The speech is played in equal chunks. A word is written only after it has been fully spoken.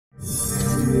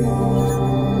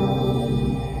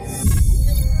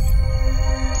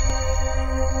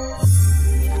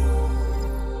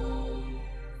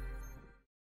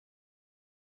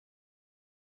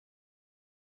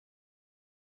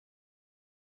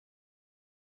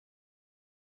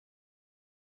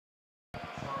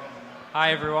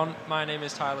Hi everyone, my name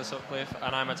is Tyler Sutcliffe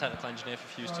and I'm a technical engineer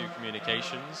for Fuse2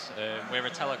 Communications. We're a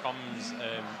telecoms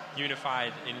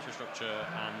unified infrastructure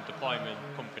and deployment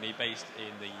company based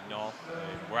in the north.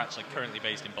 We're actually currently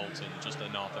based in Bolton, just to the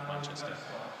north of Manchester.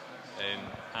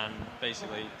 And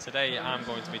basically today I'm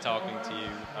going to be talking to you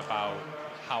about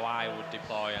how I would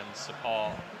deploy and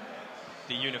support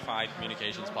the unified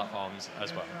communications platforms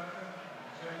as well.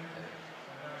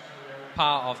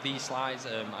 Part of these slides,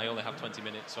 I only have 20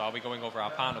 minutes, so I'll be going over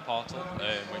our partner portal,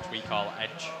 which we call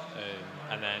Edge,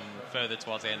 and then further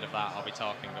towards the end of that I'll be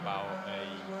talking about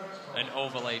an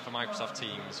overlay for Microsoft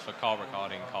Teams for call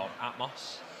recording called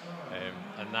Atmos,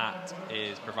 and that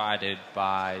is provided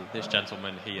by this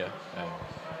gentleman here,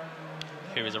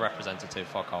 who is a representative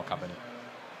for Call Cabinet.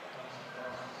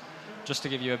 Just to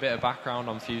give you a bit of background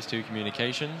on Fuse2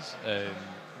 Communications,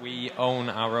 we own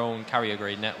our own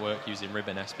carrier-grade network using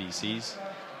ribbon SBCs.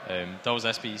 Those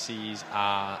SBCs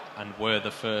are and were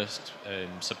the first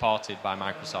supported by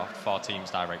Microsoft for Teams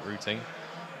direct routing.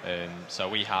 So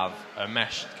we have a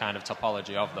meshed kind of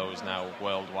topology of those now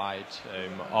worldwide,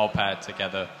 all paired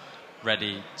together,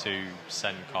 ready to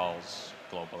send calls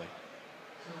globally.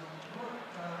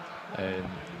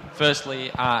 Firstly,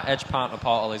 our Edge Partner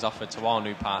Portal is offered to all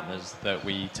new partners that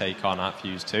we take on at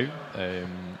Fuse2.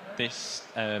 This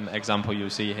example you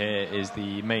see here is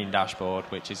the main dashboard,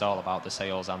 which is all about the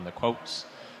sales and the quotes.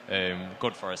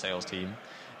 Good for a sales team.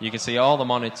 You can see all the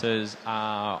monitors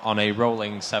are on a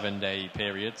rolling 7-day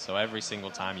period, so every single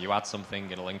time you add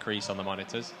something, it'll increase on the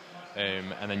monitors.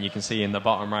 And then you can see in the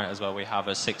bottom right as well, we have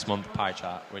a 6-month pie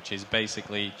chart, which is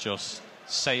basically just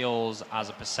sales as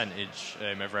a percentage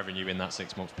of revenue in that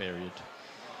 6-month period.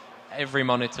 Every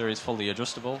monitor is fully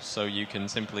adjustable, so you can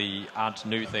simply add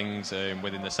new things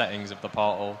within the settings of the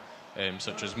portal,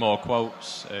 such as more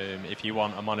quotes. If you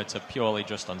want a monitor purely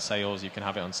just on sales, you can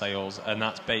have it on sales, and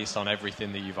that's based on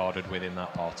everything that you've ordered within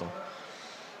that portal.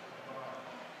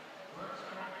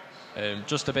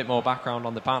 Just a bit more background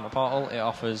on the partner portal. It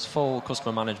offers full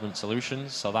customer management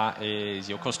solutions, so that is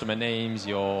your customer names,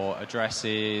 your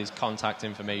addresses, contact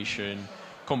information,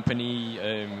 company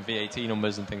VAT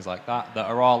numbers and things like that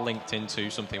are all linked into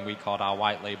something we call our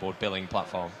white labeled billing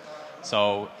platform.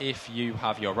 So if you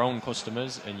have your own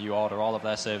customers and you order all of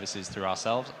their services through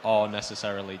ourselves, or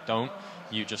necessarily don't,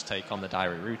 you just take on the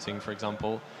direct routing, for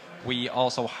example, we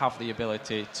also have the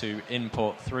ability to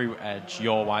input through Edge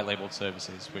your white labeled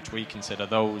services, which we consider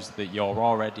those that you're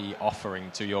already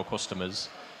offering to your customers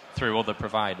through other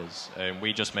providers.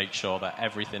 We just make sure that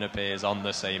everything appears on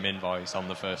the same invoice on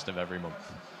the first of every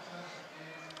month.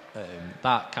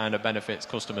 That kind of benefits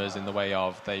customers in the way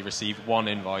of they receive one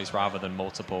invoice rather than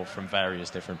multiple from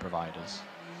various different providers.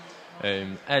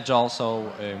 Edge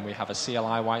also, we have a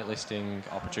CLI whitelisting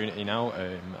opportunity now.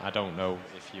 I don't know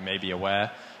if you may be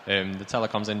aware, the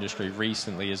telecoms industry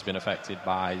recently has been affected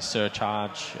by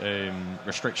surcharge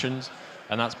restrictions,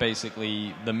 and that's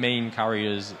basically the main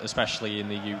carriers, especially in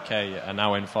the UK, are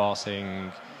now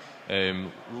enforcing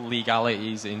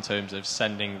legalities in terms of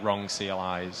sending wrong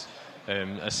CLIs.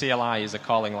 A CLI is a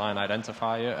calling line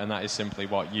identifier, and that is simply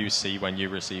what you see when you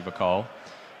receive a call.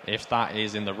 If that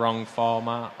is in the wrong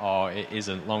format or it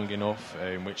isn't long enough,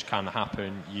 which can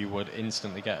happen, you would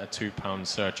instantly get a £2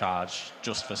 surcharge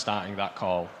just for starting that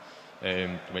call,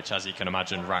 which, as you can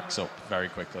imagine, racks up very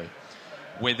quickly.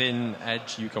 Within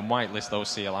Edge, you can whitelist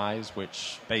those CLIs,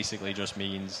 which basically just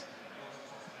means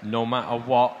no matter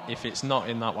what, if it's not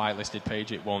in that whitelisted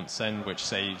page, it won't send, which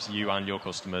saves you and your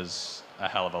customers a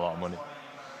hell of a lot of money.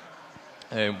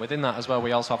 Within that as well,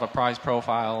 we also have a price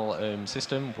profile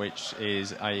system, which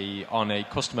is on a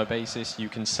customer basis. You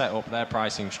can set up their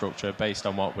pricing structure based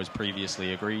on what was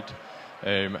previously agreed,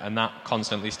 and that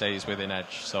constantly stays within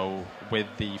Edge. So with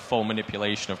the full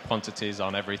manipulation of quantities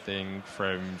on everything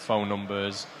from phone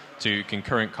numbers to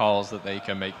concurrent calls that they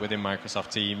can make within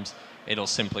Microsoft Teams, it'll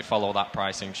simply follow that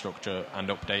pricing structure and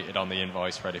update it on the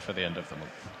invoice ready for the end of the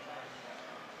month.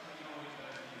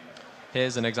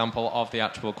 Here's an example of the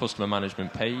actual customer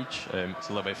management page. It's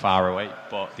a little bit far away,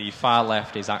 but the far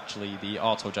left is actually the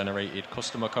auto-generated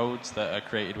customer codes that are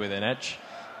created within Edge.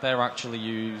 They're actually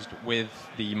used with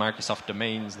the Microsoft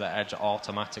domains that Edge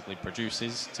automatically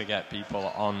produces to get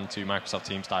people onto Microsoft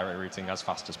Teams direct routing as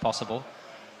fast as possible.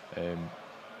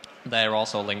 They're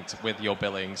also linked with your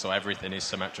billing, so everything is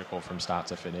symmetrical from start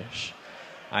to finish.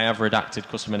 I have redacted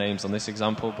customer names on this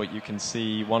example, but you can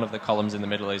see one of the columns in the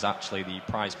middle is actually the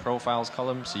price profiles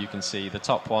column. So you can see the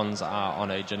top ones are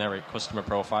on a generic customer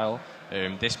profile.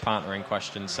 This partner in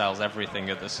question sells everything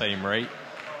at the same rate.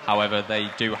 However, they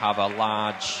do have a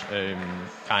large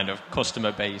kind of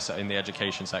customer base in the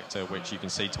education sector, which you can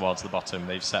see towards the bottom.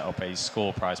 They've set up a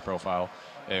school price profile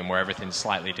where everything's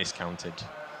slightly discounted.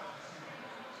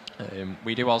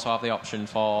 We do also have the option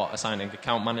for assigning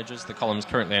account managers. The column's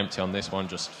currently empty on this one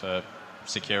just for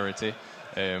security,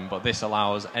 but this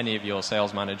allows any of your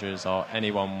sales managers or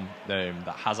anyone that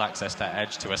has access to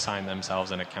Edge to assign themselves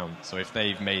an account. So if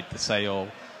they've made the sale,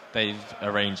 they've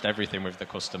arranged everything with the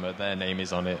customer, their name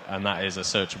is on it, and that is a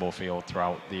searchable field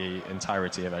throughout the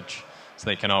entirety of Edge. So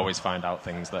they can always find out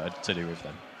things that are to do with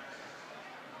them.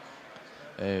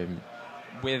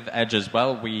 With Edge as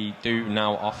well, we do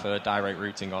now offer direct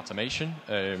routing automation,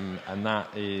 and that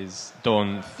is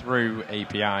done through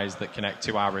APIs that connect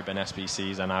to our Ribbon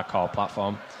SBCs and our core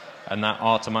platform. And that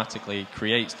automatically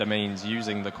creates domains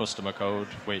using the customer code,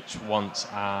 which once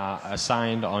are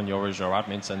assigned on your Azure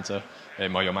Admin Center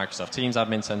or your Microsoft Teams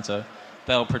Admin Center,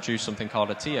 they'll produce something called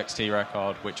a TXT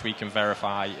record, which we can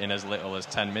verify in as little as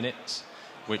 10 minutes.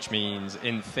 Which means,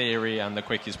 in theory, and the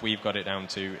quickest we've got it down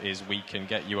to, is we can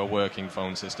get you a working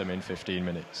phone system in 15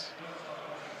 minutes.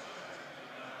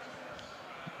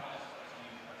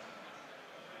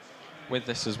 With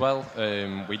this as well,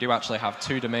 we do actually have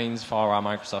 2 domains for our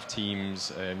Microsoft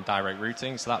Teams direct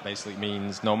routing. So that basically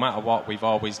means no matter what, we've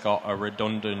always got a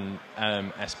redundant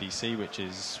SBC, which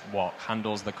is what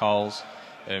handles the calls.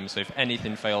 So if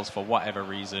anything fails for whatever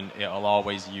reason, it'll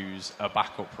always use a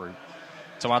backup route.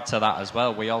 To add to that as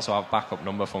well, we also have backup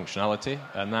number functionality,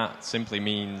 and that simply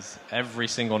means every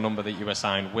single number that you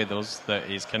assign with us that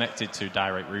is connected to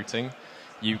direct routing,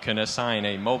 you can assign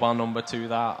a mobile number to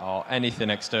that or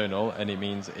anything external, and it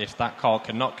means if that call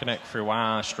cannot connect through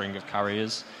our string of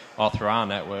carriers or through our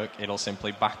network, it'll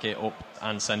simply back it up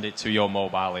and send it to your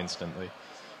mobile instantly.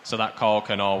 So that call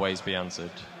can always be answered.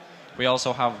 We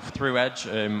also have, through Edge,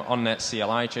 on-net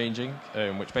CLI changing,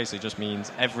 which basically just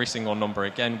means every single number,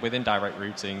 again, within direct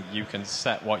routing, you can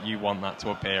set what you want that to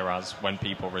appear as when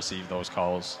people receive those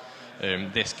calls.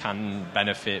 This can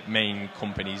benefit main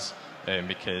companies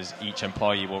because each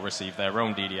employee will receive their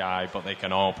own DDI, but they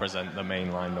can all present the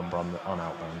mainline number on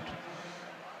outbound.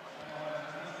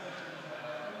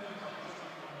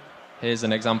 Here's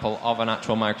an example of an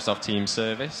actual Microsoft Teams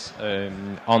service.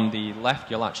 On the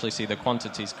left, you'll actually see the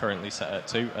quantities currently set at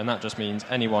 2, and that just means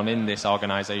anyone in this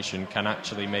organization can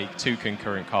actually make 2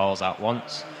 concurrent calls at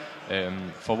once.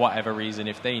 For whatever reason,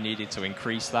 if they needed to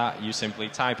increase that, you simply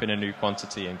type in a new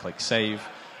quantity and click Save,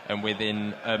 and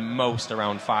within most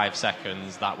around 5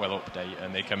 seconds, that will update,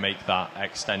 and they can make that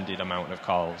extended amount of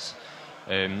calls.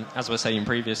 As we were saying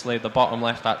previously, the bottom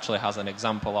left actually has an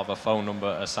example of a phone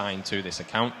number assigned to this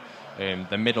account.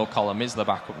 The middle column is the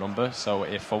backup number, so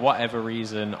if for whatever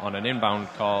reason on an inbound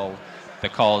call the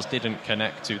calls didn't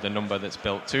connect to the number that's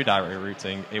built to direct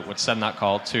routing, it would send that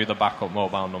call to the backup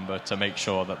mobile number to make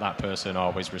sure that that person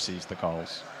always receives the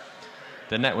calls.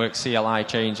 The network CLI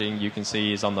changing, you can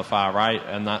see, is on the far right,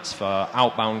 and that's for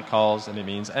outbound calls, and it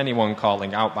means anyone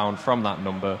calling outbound from that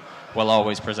number will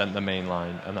always present the main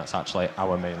line, and that's actually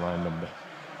our mainline number.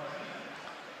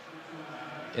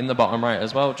 In the bottom right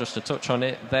as well, just to touch on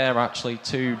it, they're actually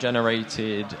 2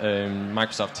 generated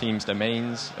Microsoft Teams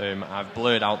domains. I've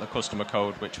blurred out the customer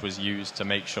code which was used to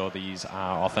make sure these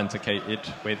are authenticated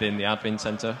within the admin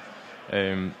center.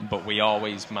 But we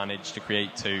always manage to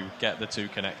create 2, get the 2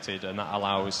 connected, and that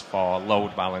allows for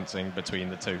load balancing between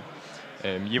the 2.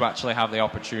 You actually have the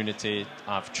opportunity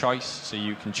of choice, so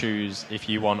you can choose if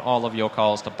you want all of your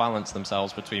calls to balance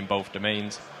themselves between both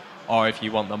domains, or if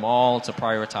you want them all to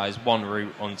prioritize one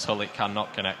route until it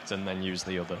cannot connect and then use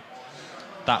the other.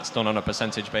 That's done on a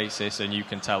percentage basis, and you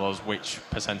can tell us which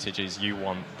percentages you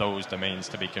want those domains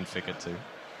to be configured to.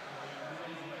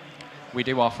 We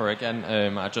do offer,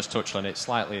 again, I just touched on it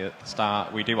slightly at the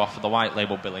start, we do offer the white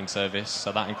label billing service,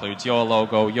 so that includes your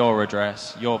logo, your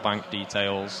address, your bank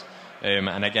details,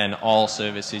 and again, all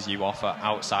services you offer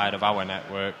outside of our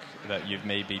network that you've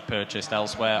maybe purchased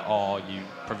elsewhere or you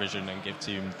provision and give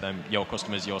to them, your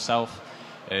customers yourself,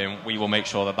 we will make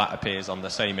sure that that appears on the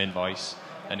same invoice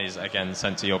and is again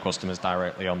sent to your customers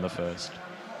directly on the first.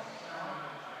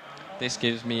 This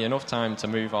gives me enough time to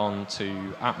move on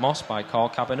to Atmos by Call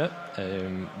Cabinet,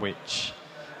 which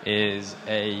is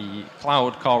a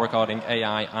cloud call recording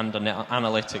AI and an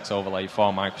analytics overlay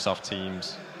for Microsoft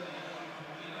Teams.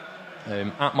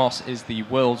 Atmos is the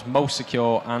world's most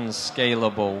secure and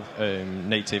scalable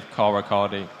native call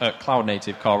recording,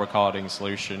 cloud-native call recording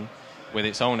solution. with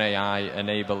its own AI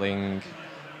enabling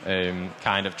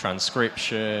kind of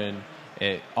transcription.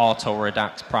 It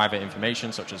auto-redacts private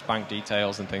information such as bank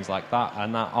details and things like that,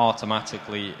 and that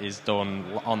automatically is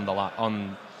done on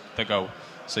the go.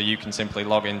 So you can simply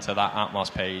log into that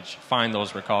Atmos page, find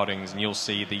those recordings, and you'll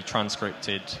see the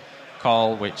transcripted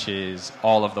call, which is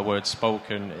all of the words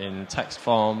spoken in text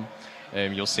form.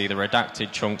 You'll see the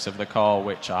redacted chunks of the call,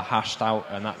 which are hashed out,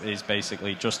 and that is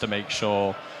basically just to make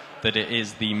sure that it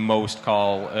is the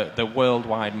the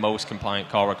worldwide most compliant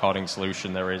call recording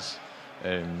solution there is.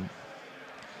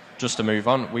 Just to move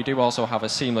on, we do also have a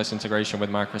seamless integration with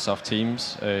Microsoft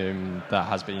Teams that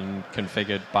has been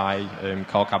configured by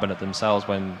Call Cabinet themselves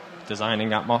when designing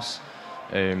Atmos.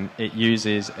 It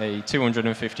uses a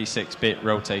 256-bit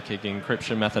rotating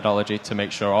encryption methodology to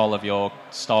make sure all of your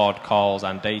stored calls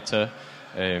and data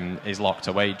is locked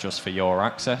away just for your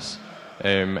access.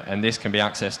 And this can be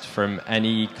accessed from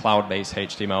any cloud-based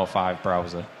HTML5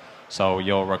 browser. So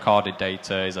your recorded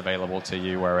data is available to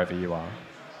you wherever you are.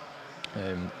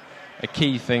 A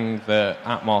key thing that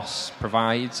Atmos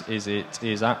provides is it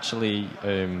is actually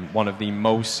one of the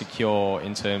most secure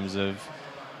in terms of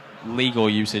legal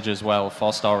usage as well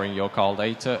for storing your call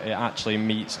data. It actually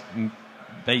meets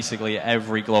basically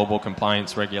every global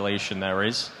compliance regulation there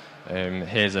is.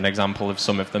 Here's an example of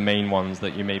some of the main ones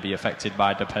that you may be affected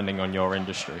by depending on your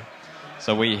industry.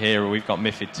 So we've got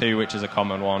MiFID II, which is a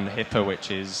common one, HIPAA,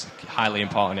 which is highly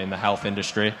important in the health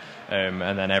industry, and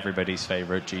then everybody's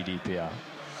favorite, GDPR.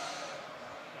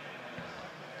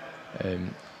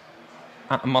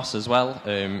 Atmos as well,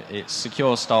 it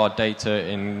secures stored data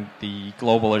in the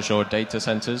global Azure data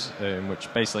centers,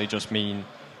 which basically just mean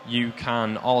you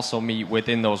can also meet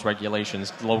within those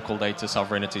regulations local data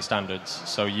sovereignty standards.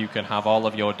 So you can have all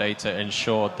of your data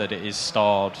ensured that it is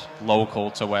stored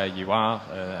local to where you are,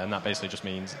 and that basically just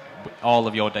means all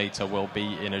of your data will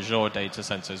be in Azure data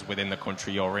centers within the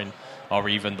country you're in, or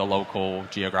even the local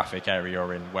geographic area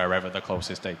you're in, wherever the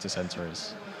closest data center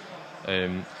is.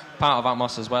 Part of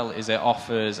Atmos as well is it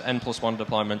offers N+1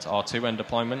 deployments or 2N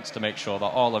deployments to make sure that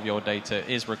all of your data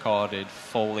is recorded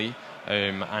fully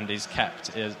and is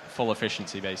kept at full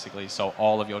efficiency, basically. So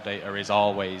all of your data is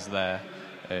always there,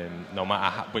 no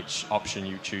matter which option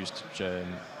you choose to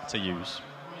use.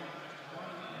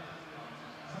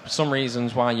 Some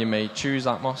reasons why you may choose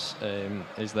Atmos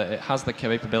is that it has the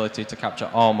capability to capture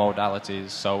all modalities.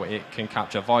 So it can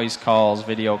capture voice calls,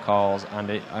 video calls,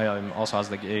 and it also has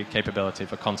the capability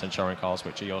for content sharing calls,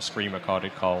 which are your screen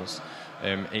recorded calls.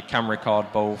 It can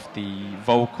record both the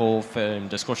vocal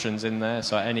discussions in there,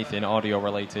 so anything audio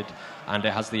related, and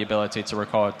it has the ability to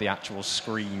record the actual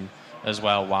screen as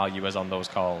well while you was on those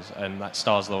calls, and that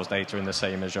stores those data in the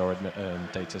same Azure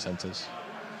data centers.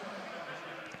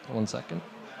 1 second.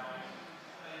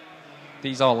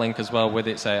 These all link as well with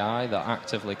its AI that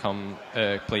actively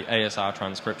complete ASR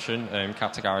transcription,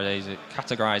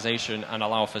 categorization, and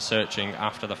allow for searching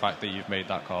after the fact that you've made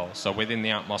that call. So within the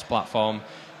Atmos platform,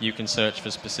 you can search for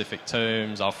specific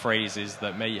terms or phrases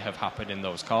that may have happened in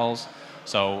those calls.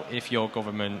 So if your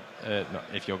company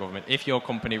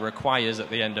requires at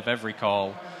the end of every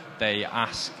call, they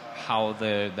ask how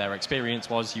their experience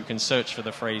was, you can search for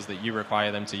the phrase that you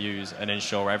require them to use and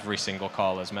ensure every single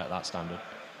call has met that standard.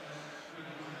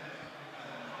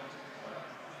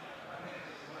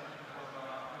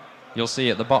 You'll see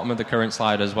at the bottom of the current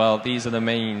slide as well, these are the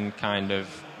main kind of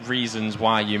reasons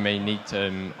why you may need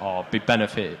to or be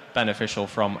beneficial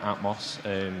from Atmos,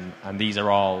 and these are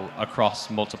all across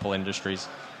multiple industries.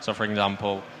 So for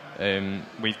example,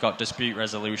 we've got dispute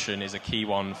resolution is a key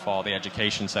one for the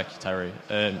education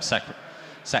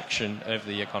section of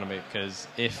the economy, because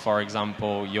if, for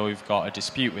example, you've got a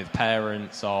dispute with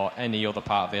parents or any other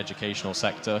part of the educational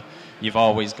sector, you've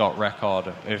always got record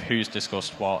of who's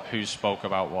discussed what, who spoke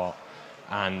about what,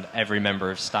 and every member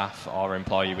of staff or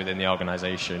employee within the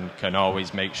organisation can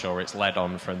always make sure it's led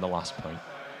on from the last point.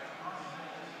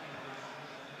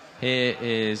 Here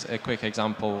is a quick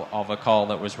example of a call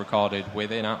that was recorded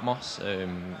within Atmos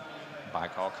by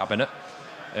Call Cabinet.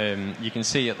 You can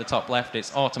see at the top left,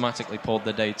 it's automatically pulled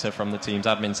the data from the Teams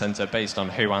admin center based on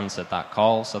who answered that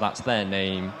call. So that's their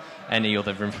name, any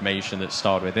other information that's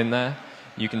stored within there.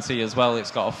 You can see as well, it's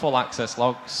got a full access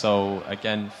log. So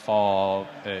again, for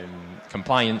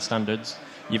compliance standards,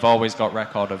 you've always got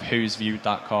record of who's viewed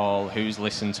that call, who's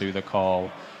listened to the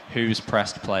call, who's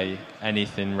pressed play,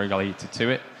 anything related to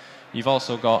it. You've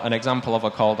also got an example of a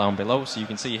call down below. So you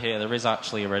can see here there is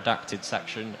actually a redacted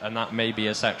section, and that may be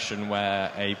a section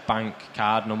where a bank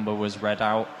card number was read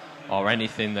out or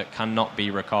anything that cannot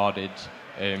be recorded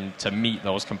to meet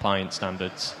those compliance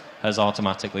standards has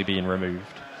automatically been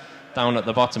removed. Down at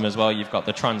the bottom as well, you've got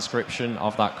the transcription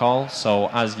of that call. So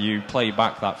as you play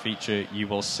back that feature, you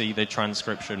will see the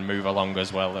transcription move along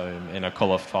as well in a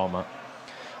colour format.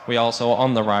 We also,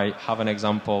 on the right, have an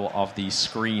example of the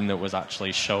screen that was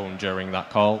actually shown during that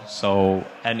call. So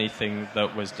anything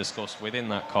that was discussed within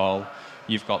that call,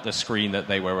 you've got the screen that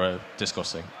they were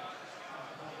discussing.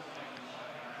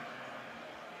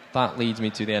 That leads me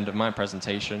to the end of my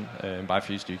presentation by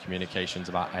Fuse2 Communications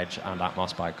about Edge and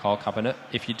Atmos by Core Cabinet.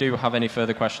 If you do have any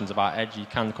further questions about Edge, you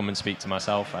can come and speak to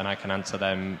myself and I can answer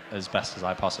them as best as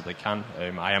I possibly can.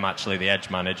 I am actually the Edge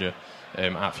manager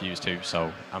at Fuse2,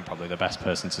 so I'm probably the best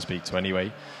person to speak to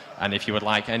anyway. And if you would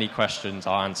like any questions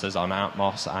or answers on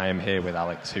Atmos, I am here with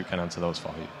Alex, who can answer those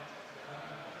for you.